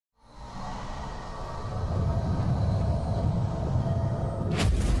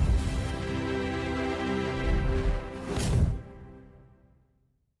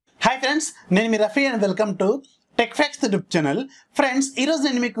friends, నేను మీ Rafi and welcome to TechFacts YouTube channel. Friends, ఈ రోజు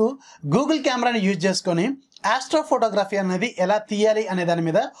నేను మీకు Google కెమెరాని యూజ్ చేసుకొని ఆస్ట్రోఫోటోగ్రఫీ అనేది ఎలా తీయాలి అనే దాని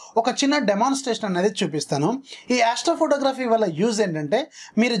మీద ఒక చిన్న డెమాన్స్ట్రేషన్ అనేది చూపిస్తాను. ఈ ఆస్ట్రోఫోటోగ్రఫీ వల్ల యూజ్ ఏంటంటే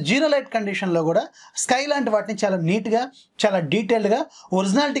మీరు జీరో లైట్ కండిషన్లో కూడా స్కై లాంటి వాటిని చాలా నీట్గా, చాలా డీటెయిల్డ్గా,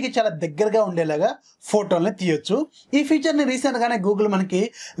 ఒరిజినాలిటీకి చాలా దగ్గరగా ఉండేలాగా ఫోటోల్ని తీయొచ్చు. ఈ ఫీచర్ని రీసెంట్గానే మనకి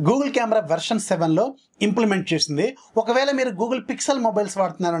గూగుల్ కెమెరా వెర్షన్ 7లో ఇంప్లిమెంట్ చేసింది. ఒకవేళ మీరు గూగుల్ పిక్సెల్ మొబైల్స్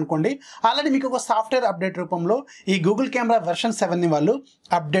వాడుతున్నారు అనుకోండి, ఆల్రెడీ మీకు ఒక సాఫ్ట్వేర్ అప్డేట్ రూపంలో ఈ గూగుల్ కెమెరా వెర్షన్ 7ని వాళ్ళు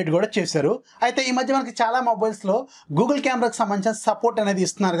అప్డేట్ కూడా చేశారు. అయితే ఈ మధ్య మనకి చాలా మొబైల్స్లో గూగుల్ కెమెరాకి సంబంధించిన సపోర్ట్ అనేది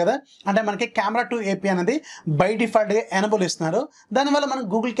ఇస్తున్నారు కదా, అంటే మనకి కెమెరా టు ఏపీ అనేది బై డిఫాల్ట్గా ఎనబుల్ ఇస్తున్నారు. దానివల్ల మనం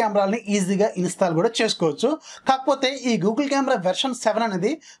గూగుల్ కెమెరాలని ఈజీగా ఇన్స్టాల్ కూడా చేసుకోవచ్చు. కాకపోతే ఈ గూగుల్ కెమెరా వెర్షన్ 7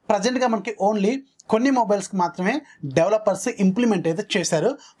 అనేది ప్రజెంట్గా మనకి ఓన్లీ కొన్ని మొబైల్స్కి మాత్రమే డెవలపర్స్ ఇంప్లిమెంట్ అయితే చేశారు.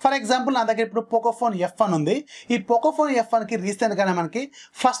 ఫర్ ఎగ్జాంపుల్ నా దగ్గర ఇప్పుడు పోకోఫోన్ F1 ఉంది. ఈ పోకోఫోన్ F1కి రీసెంట్గానే మనకి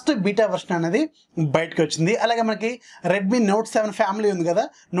ఫస్ట్ బీటా వర్షన్ అనేది బయటకు వచ్చింది. అలాగే మనకి రెడ్మీ నోట్ 7 ఫ్యామిలీ ఉంది కదా,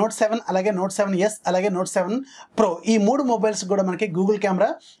 నోట్ 7 అలాగే నోట్ 7S అలాగే నోట్ 7 Pro, ఈ మూడు మొబైల్స్ కూడా మనకి గూగుల్ కెమెరా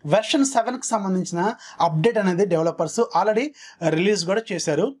వెర్షన్ 7కి సంబంధించిన అప్డేట్ అనేది డెవలపర్స్ ఆల్రెడీ రిలీజ్ కూడా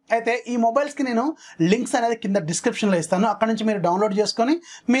చేశారు. అయితే ఈ మొబైల్స్కి నేను లింక్స్ అనేది కింద డిస్క్రిప్షన్లో ఇస్తాను. అక్కడ నుంచి మీరు డౌన్లోడ్ చేసుకొని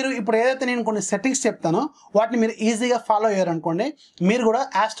మీరు ఇప్పుడు ఏదైతే నేను కొన్ని సెట్టింగ్స్ చెప్తానో వాటిని మీరు ఈజీగా ఫాలో అయ్యారనుకోండి, మీరు కూడా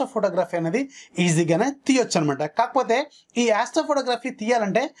ఆస్ట్రోఫోటోగ్రఫీ అనేది ఈజీగానే తీయొచ్చు అనమాట. కాకపోతే ఈ ఆస్ట్రోఫోటోగ్రఫీ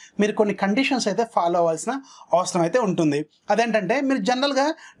తీయాలంటే మీరు కొన్ని కండిషన్స్ అయితే ఫాలో అవ్వాల్సిన అవసరం అయితే ఉంటుంది. అదేంటంటే మీరు జనరల్గా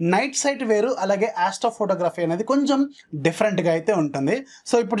నైట్ సైట్ వేరు, అలాగే ఆస్ట్రోఫోటోగ్రఫీ అనేది కొంచెం డిఫరెంట్గా అయితే ఉంటుంది.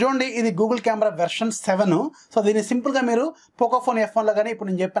 సో ఇప్పుడు చూడండి, ఇది గూగుల్ కెమెరా వెర్షన్ 7. సో దీన్ని సింపుల్గా మీరు పోకోఫోన్ F1లో కానీ, ఇప్పుడు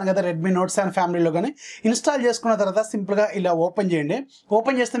నేను చెప్పాను కదా రెడ్మీ నోట్ 7 ఫ్యామిలీలో కానీ ఇన్స్టాల్ చేసుకున్న తర్వాత సింపుల్గా ఇలా ఓపెన్ చేయండి.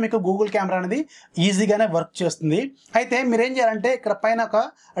 ఓపెన్ చేస్తే మీకు గూగుల్ కెమెరా అనేది ఈజీగానే వర్క్ చేస్తుంది. అయితే మీరు ఏం చేయాలంటే ఇక్కడ పైన ఒక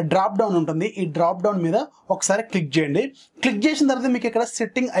డ్రాప్ డౌన్ ఉంటుంది. ఈ డ్రాప్ డౌన్ మీద ఒకసారి క్లిక్ చేయండి. క్లిక్ చేసిన తర్వాత మీకు ఇక్కడ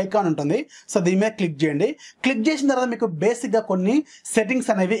సెట్టింగ్ ఐకాన్ ఉంటుంది. సో దీని మీద క్లిక్ చేయండి. క్లిక్ చేసిన తర్వాత మీకు బేసిక్గా కొన్ని సెట్టింగ్స్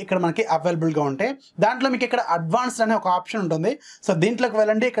అనేవి ఇక్కడ మనకి అవైలబుల్గా ఉంటాయి. దాంట్లో మీకు ఇక్కడ అడ్వాన్స్డ్ అనే ఒక ఆప్షన్ ఉంటుంది. సో దీంట్లోకి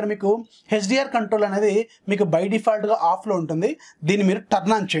వెళ్ళండి. ఇక్కడ మీకు HDR కంట్రోల్ అనేది మీకు బై డిఫాల్ట్గా ఆఫ్లో ఉంటుంది. దీన్ని మీరు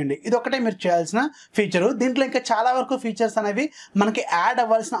టర్న్ ఆన్ చేయండి. ఇది ఒకటే మీరు చేయాల్సిన ఫీచరు. దీంట్లో ఇంకా చాలా వరకు ఫీచర్స్ అనేవి మనకి యాడ్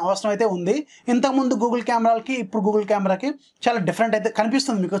అవ్వాల్సిన అవసరం అయితే ఉంది. ఇంతకుముందు గూగుల్ కెమెరాలకి ఇప్పుడు గూగుల్ కెమెరాకి చాలా డిఫరెంట్ అయితే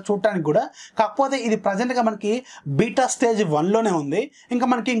కనిపిస్తుంది మీకు చూడటానికి కూడా. కాకపోతే ఇది ప్రజెంట్గా మనకి బీటా స్టేజ్ 1లోనే ఉంది. ఇంకా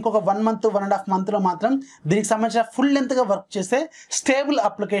మనకి ఇంకొక 1 మంత్ 1.5 మంత్లో మాత్రం దీనికి సంబంధించిన ఫుల్ లెంత్గా వర్క్ చేసే స్టేబుల్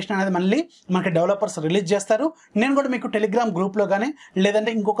అప్లికేషన్ అనేది మళ్ళీ మనకి డెవలపర్స్ రిలీజ్ చేస్తారు. నేను కూడా మీకు టెలిగ్రామ్ గ్రూప్లో కానీ,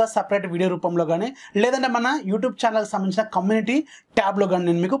 లేదంటే ఇంకొక సపరేట్ వీడియో రూపంలో కానీ, లేదంటే మన యూట్యూబ్ ఛానల్కి సంబంధించిన కమ్యూనిటీ ట్యాబ్లో కానీ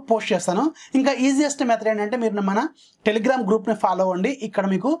నేను మీకు పోస్ట్ చేస్తాను. ఇంకా ఈజియెస్ట్ మెథడ్ ఏంటంటే మీరు మన టెలిగ్రామ్ గ్రూప్ని ఫాలో అవ్వండి. ఇక్కడ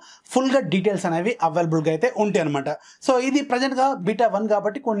మీకు ఫుల్గా డీటెయిల్స్ అనేవి అవైలబుల్గా అయితే ఉంటాయి అనమాట. సో ఇది ప్రజెంట్గా బీటా 1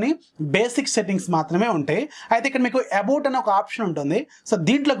 కాబట్టి కొన్ని బేసిక్ సెట్టింగ్స్ మాత్రమే ఉంటాయి. అయితే ఇక్కడ మీకు అబౌట్ అనే ఒక ఆప్షన్ ఉంటుంది. సో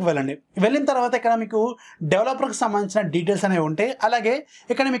దీంట్లోకి వెళ్ళండి. వెళ్ళిన తర్వాత ఇక్కడ మీకు డెవలపర్కి సంబంధించిన డీటెయిల్స్ అనేవి ఉంటాయి. అలాగే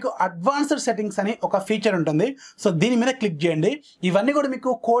ఇక్కడ మీకు అడ్వాన్స్డ్ సెట్టింగ్స్ అని ఒక ఫీచర్ ఉంటుంది. సో దీని మీద క్లిక్ చేయండి. ఇవన్నీ కూడా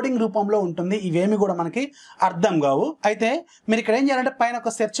మీకు కోడింగ్ రూపంలో ఉంటుంది. ఇవేమి కూడా మనకి అర్థం కావు. అయితే మీరు ఇక్కడ ఏం చేయాలంటే పైన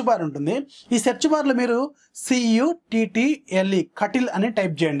ఒక సెర్చ్ బార్ ఉంటుంది. ఈ సెర్చ్ బార్లో మీరు CUTTLE కటిల్ అని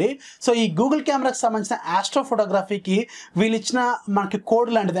టైప్ చేయండి. సో ఈ గూగుల్ కెమెరాకి సంబంధించిన ఆస్ట్రోఫోటోగ్రఫీకి వీళ్ళు ఇచ్చిన మనకి కోడ్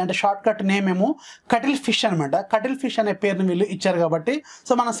లాంటిది, అంటే షార్ట్ కట్ నేమ్ ఏమో కటిల్ ఫిష్ అనమాట. కటిల్ ఫిష్ అనే పేరుని వీళ్ళు ఇచ్చారు కాబట్టి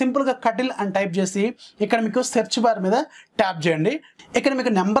సో మనం సింపుల్గా కటిల్ అని టైప్ చేసి ఇక్కడ మీకు సెర్చ్ బార్ మీద ట్యాప్ చేయండి. ఇక్కడ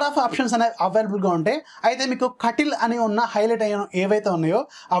మీకు నెంబర్ ఆఫ్ ఆప్షన్స్ అనేవి అవైలబుల్గా ఉంటాయి. అయితే మీకు కటిల్ అని ఉన్న హైలైట్ అయిన ఏవైతే ఉన్నాయో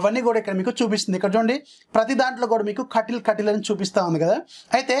అవన్నీ కూడా ఇక్కడ మీకు చూపిస్తుంది. ఇక్కడ చూడండి, ప్రతి దాంట్లో కూడా మీకు కటిల్ అని చూపిస్తూ ఉంది కదా.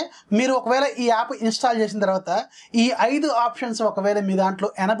 అయితే మీరు ఒకవేళ ఈ యాప్ ఇన్స్టాల్ చేసిన తర్వాత ఈ 5 ఆప్షన్స్ ఒకవేళ మీ దాంట్లో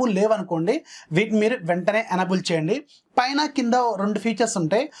ఎనబుల్ లేవనుకోండి, వీటిని మీరు వెంటనే ఎనబుల్ చేయండి. పైన కింద 2 ఫీచర్స్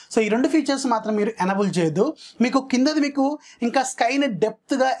ఉంటాయి. సో ఈ 2 ఫీచర్స్ మాత్రం మీరు ఎనబుల్ చేయొద్దు. మీకు కిందది మీకు ఇంకా స్కైని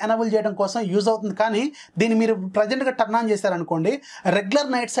డెప్త్గా ఎనబుల్ చేయడం కోసం యూజ్ అవుతుంది. కానీ దీన్ని మీరు ప్రజెంట్గా టర్న్ ఆన్ చేశారనుకోండి,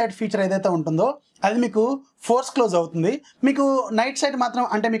 రెగ్యులర్ నైట్ సైడ్ ఫీచర్ ఏదైతే ఉంటుందో అది మీకు ఫోర్స్ క్లోజ్ అవుతుంది. మీకు నైట్ సైడ్ మాత్రం,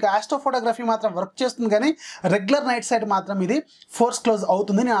 అంటే మీకు ఆస్ట్రోఫోటోగ్రఫీ మాత్రం వర్క్ చేస్తుంది, కానీ రెగ్యులర్ నైట్ సైడ్ మాత్రం ఇది ఫోర్స్ క్లోజ్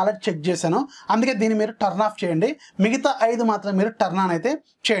అవుతుంది. నేను ఆల్రెడీ చెక్ చేశాను. అందుకే దీన్ని మీరు టర్న్ ఆఫ్ చేయండి. మిగతా 5 మాత్రం మీరు టర్న్ ఆన్ అయితే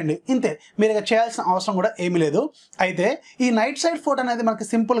చేయండి. ఇంతే, మీరు ఇక చేయాల్సిన అవసరం కూడా ఏమీ లేదు. అయితే ఈ నైట్ సైడ్ ఫోటో అనేది మనకి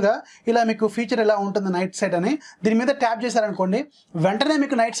సింపుల్గా ఇలా మీకు ఫీచర్ ఎలా ఉంటుంది నైట్ సైడ్ అని దీని మీద ట్యాప్ చేశారనుకోండి, వెంటనే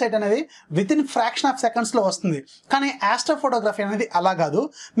మీకు నైట్ సైడ్ అనేది వితిన్ ఫ్రాక్షన్ ఆఫ్ సెకండ్స్లో వస్తుంది. కానీ ఆస్ట్రోఫోటోగ్రఫీ అనేది అలా కాదు.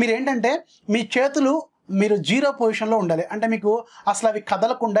 మీరు ఏంటంటే మీ చేతులు మీరు జీరో పొజిషన్లో ఉండాలి. అంటే మీకు అసలు అవి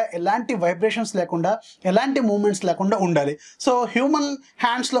కదలకుండా, ఎలాంటి వైబ్రేషన్స్ లేకుండా, ఎలాంటి మూమెంట్స్ లేకుండా ఉండాలి. సో హ్యూమన్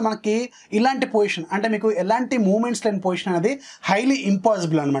హ్యాండ్స్లో మనకి ఇలాంటి పొజిషన్, అంటే మీకు ఎలాంటి మూమెంట్స్ లేని పొజిషన్ అనేది హైలీ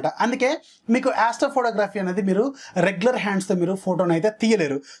ఇంపాసిబుల్ అనమాట. అందుకే మీకు ఆస్ట్రోఫోటోగ్రఫీ అనేది మీరు రెగ్యులర్ హ్యాండ్స్తో మీరు ఫోటోని అయితే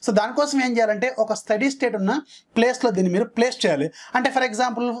తీయలేరు. సో దానికోసం ఏం చేయాలంటే ఒక స్టడీ స్టేట్ ఉన్న ప్లేస్లో దీన్ని మీరు ప్లేస్ చేయాలి. అంటే ఫర్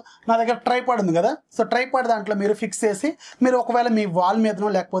ఎగ్జాంపుల్ నా దగ్గర ట్రైపాడ్ ఉంది కదా, సో ట్రైపాడ్ దాంట్లో మీరు ఫిక్స్ చేసి మీరు ఒకవేళ మీ వాల్ మీదనో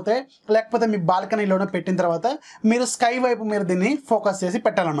లేకపోతే మీ బాల్కనీలోనో పెట్టిన తర్వాత మీరు స్కై వైపు మీరు దీన్ని ఫోకస్ చేసి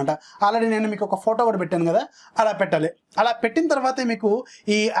పెట్టాలన్నమాట. ఆల్రెడీ నేను మీకు ఒక ఫోటో కూడా పెట్టాను కదా, అలా పెట్టాలి. అలా పెట్టిన తర్వాతే మీకు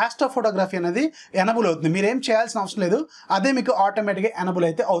ఈ ఆస్ట్రోఫోటోగ్రఫీ అనేది ఎనబుల్ అవుతుంది. మీరేం చేయాల్సిన అవసరం లేదు, అదే మీకు ఆటోమేటిక్గా ఎనబుల్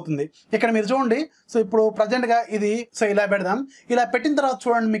అయితే అవుతుంది. ఇక్కడ మీరు చూడండి, సో ఇప్పుడు ప్రజెంట్గా ఇది సో ఇలా పెడదాం. ఇలా పెట్టిన తర్వాత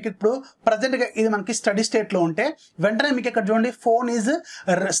చూడండి, మీకు ఇప్పుడు ప్రజెంట్గా ఇది మనకి స్టడీ స్టేట్లో ఉంటే వెంటనే మీకు ఇక్కడ చూడండి ఫోన్ ఈజ్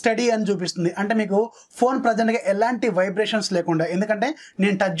స్టడీ అని చూపిస్తుంది. అంటే మీకు ఫోన్ ప్రజెంట్గా ఎలాంటి వైబ్రేషన్స్ లేకుండా, ఎందుకంటే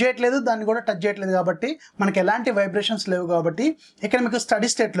నేను టచ్ చేయట్లేదు, దాన్ని కూడా టచ్ చేయట్లేదు కాబట్టి మనకి ఎలాంటి వైబ్రేషన్స్ లేవు కాబట్టి ఇక్కడ మీకు స్టడీ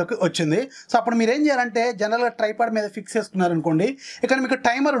స్టేట్లోకి వచ్చింది. సో అప్పుడు మీరు ఏం చేయాలంటే జనరల్గా ట్రైపాడ్ మీద ఫిక్స్ చేసుకున్నారనుకోండి, ఇక్కడ మీకు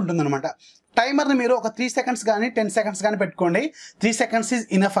టైమర్ ఉంటుందన్నమాట. టైమర్ని మీరు ఒక 3 సెకండ్స్ కానీ 10 సెకండ్స్ కానీ పెట్టుకోండి. 3 సెకండ్స్ ఈజ్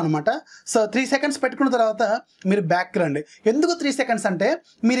ఇనఫ్ అనమాట. సో 3 సెకండ్స్ పెట్టుకున్న తర్వాత మీరు బ్యాక్ రండి. ఎందుకు 3 సెకండ్స్ అంటే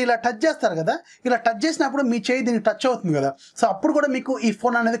మీరు ఇలా టచ్ చేస్తారు కదా, ఇలా టచ్ చేసినప్పుడు మీ చేయి దీనికి టచ్ అవుతుంది కదా, సో అప్పుడు కూడా మీకు ఈ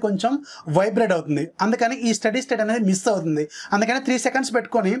ఫోన్ అనేది కొంచెం వైబ్రేట్ అవుతుంది. అందుకని ఈ స్టడీ స్టేట్ అనేది మిస్ అవుతుంది. అందుకని 3 సెకండ్స్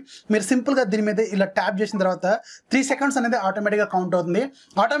పెట్టుకొని మీరు సింపుల్గా దీని మీద ఇలా ట్యాప్ చేసిన తర్వాత 3 సెకండ్స్ అనేది ఆటోమేటిక్గా కౌంట్ అవుతుంది.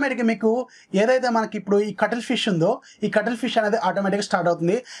 ఆటోమేటిక్గా మీకు ఏదైతే మనకి ఇప్పుడు ఈ కటిల్ ఫిష్ ఉందో, ఈ కటిల్ ఫిష్ అనేది ఆటోమేటిక్గా స్టార్ట్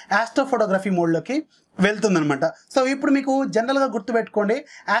అవుతుంది, ఆస్ట్రోఫోటోగ్రఫీ మోడ్లోకి వెళ్తుందనమాట. సో ఇప్పుడు మీకు జనరల్గా గుర్తుపెట్టుకోండి,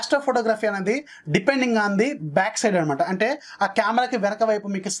 ఆస్ట్రోఫోటోగ్రఫీ అనేది depending on the back side అనమాట. అంటే ఆ కెమెరాకి వెనక వైపు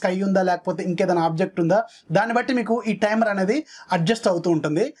మీకు స్కై ఉందా లేకపోతే ఇంకేదైనా ఆబ్జెక్ట్ ఉందా, దాన్ని బట్టి మీకు ఈ టైమర్ అనేది అడ్జస్ట్ అవుతూ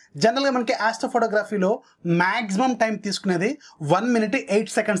ఉంటుంది. జనరల్గా మనకి ఆస్ట్రోఫోటోగ్రఫీలో మ్యాక్సిమం టైం తీసుకునేది 1 minute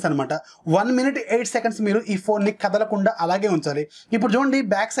 8 seconds అనమాట. 1 minute 8 seconds మీరు ఈ ఫోన్ని కదలకుండా అలాగే ఉంచాలి. ఇప్పుడు చూడండి,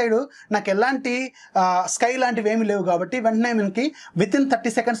 బ్యాక్ సైడ్ నాకు ఎలాంటి స్కై లాంటివి ఏమి లేవు కాబట్టి వెంటనే మనకి వితిన్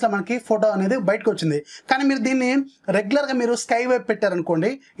 30 secondsలో మనకి ఫోటో అనేది బయటకు వచ్చింది. కానీ మీరు దీన్ని రెగ్యులర్గా మీరు స్కై వైపు పెట్టారనుకోండి,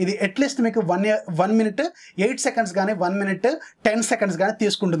 ఇది అట్లీస్ట్ మీకు 1 minute 8 seconds కానీ 1 minute 10 seconds కానీ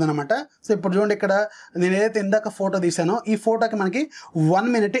తీసుకుంటుంది అనమాట. సో ఇప్పుడు చూడండి, ఇక్కడ నేను ఏదైతే ఇందాక ఫోటో తీసానో ఈ ఫోటోకి మనకి 1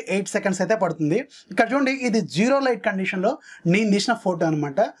 minute 8 seconds అయితే పడుతుంది. ఇక్కడ చూడండి, ఇది జీరో లైట్ కండిషన్లో నేను తీసిన ఫోటో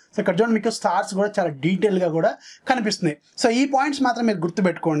అనమాట. సో ఇక్కడ చూడండి, మీకు స్టార్స్ కూడా చాలా డీటెయిల్గా కూడా కనిపిస్తున్నాయి. సో ఈ పాయింట్స్ మాత్రం మీరు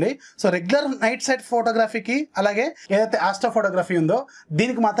గుర్తుపెట్టుకోండి. సో రెగ్యులర్ నైట్ సైడ్ ఫోటోగ్రఫీకి అలాగే ఏదైతే ఆస్ట్రోఫోటోగ్రఫీ ఉందో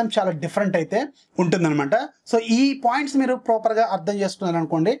దీనికి మాత్రం చాలా డిఫరెంట్ అయితే ఉంటుందన్నమాట. సో ఈ పాయింట్స్ మీరు ప్రాపర్గా అర్థం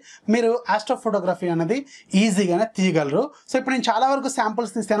చేసుకున్నారనుకోండి, మీరు ఆస్ట్రోఫోటోగ్రఫీ అనేది ఈజీగానే తీయగలరు. సో ఇప్పుడు నేను చాలా వరకు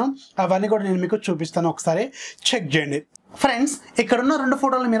శాంపుల్స్ తీస్తాను, అవన్నీ కూడా నేను మీకు చూపిస్తాను, ఒకసారి చెక్ చేయండి. ఫ్రెండ్స్, ఇక్కడ ఉన్న 2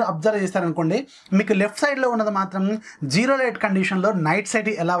 ఫోటోలు మీరు అబ్జర్వ్ చేస్తారనుకోండి, మీకు లెఫ్ట్ సైడ్లో ఉన్నది మాత్రం జీరో లైట్ కండిషన్లో నైట్ సైట్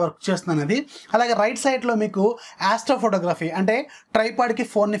ఎలా వర్క్ చేస్తుంది అనేది, అలాగే రైట్ సైడ్లో మీకు ఆస్ట్రోఫోటోగ్రఫీ అంటే ట్రైపాడ్కి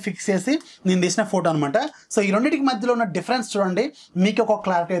ఫోన్ని ఫిక్స్ చేసి నేను తీసిన ఫోటో అనమాట. సో ఈ రెండింటికి మధ్యలో ఉన్న డిఫరెన్స్ చూడండి, మీకు ఒక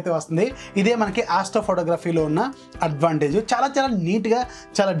క్లారిటీ అయితే వస్తుంది. ఇదే మనకి ఆస్ట్రోఫోటోగ్రఫీలో ఉన్న అడ్వాంటేజ్. చాలా చాలా నీట్గా,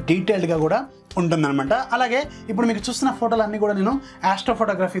 చాలా డీటెయిల్డ్గా కూడా ఉంటుందన్నమాట. అలాగే ఇప్పుడు మీకు చూస్తున్న ఫోటోలు అన్నీ కూడా నేను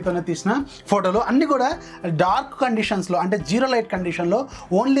ఆస్ట్రోఫోటోగ్రఫీతోనే తీసిన ఫోటోలు, అన్నీ కూడా డార్క్ కండిషన్స్లో అంటే జీరో లైట్ కండిషన్లో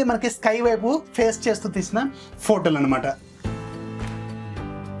ఓన్లీ మనకి స్కై వైపు ఫేస్ చేస్తూ తీసిన ఫోటోలు అనమాట.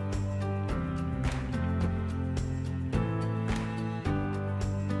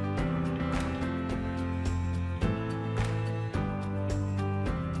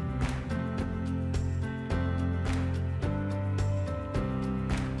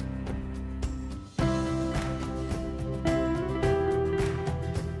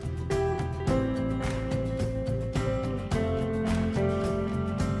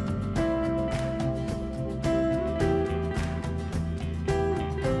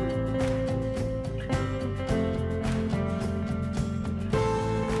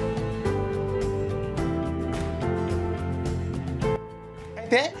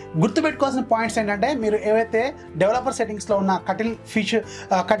 అయితే గుర్తుపెట్టుకోవాల్సిన పాయింట్స్ ఏంటంటే, మీరు ఏవైతే డెవలపర్ సెట్టింగ్స్లో ఉన్న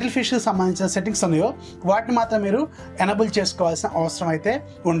కటిల్ ఫిష్కి సంబంధించిన సెట్టింగ్స్ ఉన్నాయో వాటిని మాత్రం మీరు ఎనబుల్ చేసుకోవాల్సిన అవసరం అయితే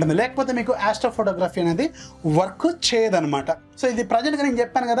ఉంటుంది, లేకపోతే మీకు ఆస్ట్రోఫోటోగ్రఫీ అనేది వర్క్ చేయదనమాట. సో ఇది ప్రజెంట్గా నేను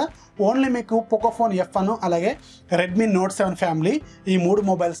చెప్పాను కదా, ఓన్లీ మీకు పోకోఫోన్ F1 అలాగే రెడ్మీ నోట్ 7 ఫ్యామిలీ ఈ 3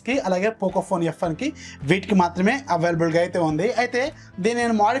 మొబైల్స్కి అలాగే పోకోఫోన్ F1కి వీటికి మాత్రమే అవైలబుల్గా అయితే ఉంది. అయితే దీన్ని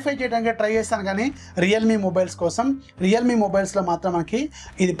నేను మాడిఫై చేయడానికి ట్రై చేస్తాను, కానీ రియల్మీ మొబైల్స్ కోసం రియల్మీ మొబైల్స్లో మాత్రం మనకి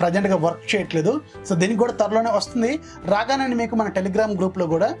ఇది ప్రజెంట్గా వర్క్ చేయట్లేదు. సో దీనికి కూడా త్వరలోనే వస్తుంది. రాగానే మీకు మన టెలిగ్రామ్ గ్రూప్లో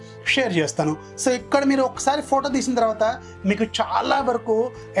కూడా షేర్ చేస్తాను. సో ఇక్కడ మీరు ఒకసారి ఫోటో తీసిన తర్వాత మీకు చాలా వరకు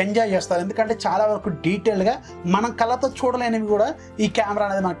ఎంజాయ్ చేస్తారు, ఎందుకంటే చాలా వరకు డీటెయిల్గా మనం కళ్ళతో చూడలేనివి కూడా ఈ కెమెరా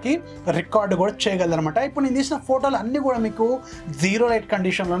అనేది మనకి రికార్డు కూడా చేయగలదు అనమాట. ఇప్పుడు నేను తీసిన ఫోటోలు అన్నీ కూడా మీకు జీరో లైట్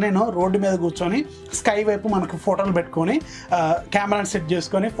కండిషన్లో నేను రోడ్డు మీద కూర్చొని స్కై వైపు మనకు ఫోటోలు పెట్టుకొని కెమెరాని సెట్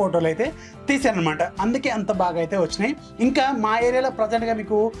చేసుకొని ఫోటోలు అయితే తీసాను అనమాట. అందుకే అంత బాగా అయితే వచ్చినాయి. ఇంకా మా ఏరియాలో ప్రజెంట్గా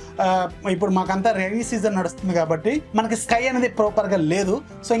మీకు ఇప్పుడు మాకంతా రైనీ సీజన్ నడుస్తుంది కాబట్టి మనకి స్కై అనేది ప్రాపర్గా లేదు.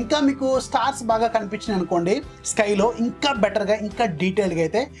 సో ఇంకా మీకు స్టార్స్ బాగా కనిపించినాయి అనుకోండి స్కైలో, ఇంకా బెటర్గా ఇంకా డీటెయిల్గా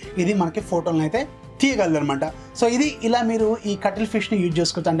అయితే ఇది మనకి ఫోటోలను అయితే తీయగలదు అనమాట. సో ఇది ఇలా మీరు ఈ కటిల్ ఫిష్ని యూజ్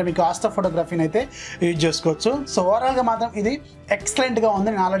చేసుకోవచ్చు, అంటే మీకు ఆస్ట్రోఫోటోగ్రఫీని అయితే యూజ్ చేసుకోవచ్చు. సో ఓవరాల్గా మాత్రం ఇది ఎక్సలెంట్గా ఉంది.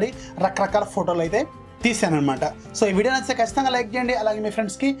 నేను ఆల్రెడీ రకరకాల ఫోటోలు అయితే తీసాను అనమాట. సో ఈ వీడియో నచ్చితే ఖచ్చితంగా లైక్ చేయండి, అలాగే మీ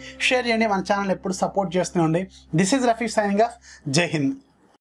ఫ్రెండ్స్కి షేర్ చేయండి. మన ఛానల్ ఎప్పుడు సపోర్ట్ చేస్తూనే ఉండి. This is Rafi signing off. జై హింద్.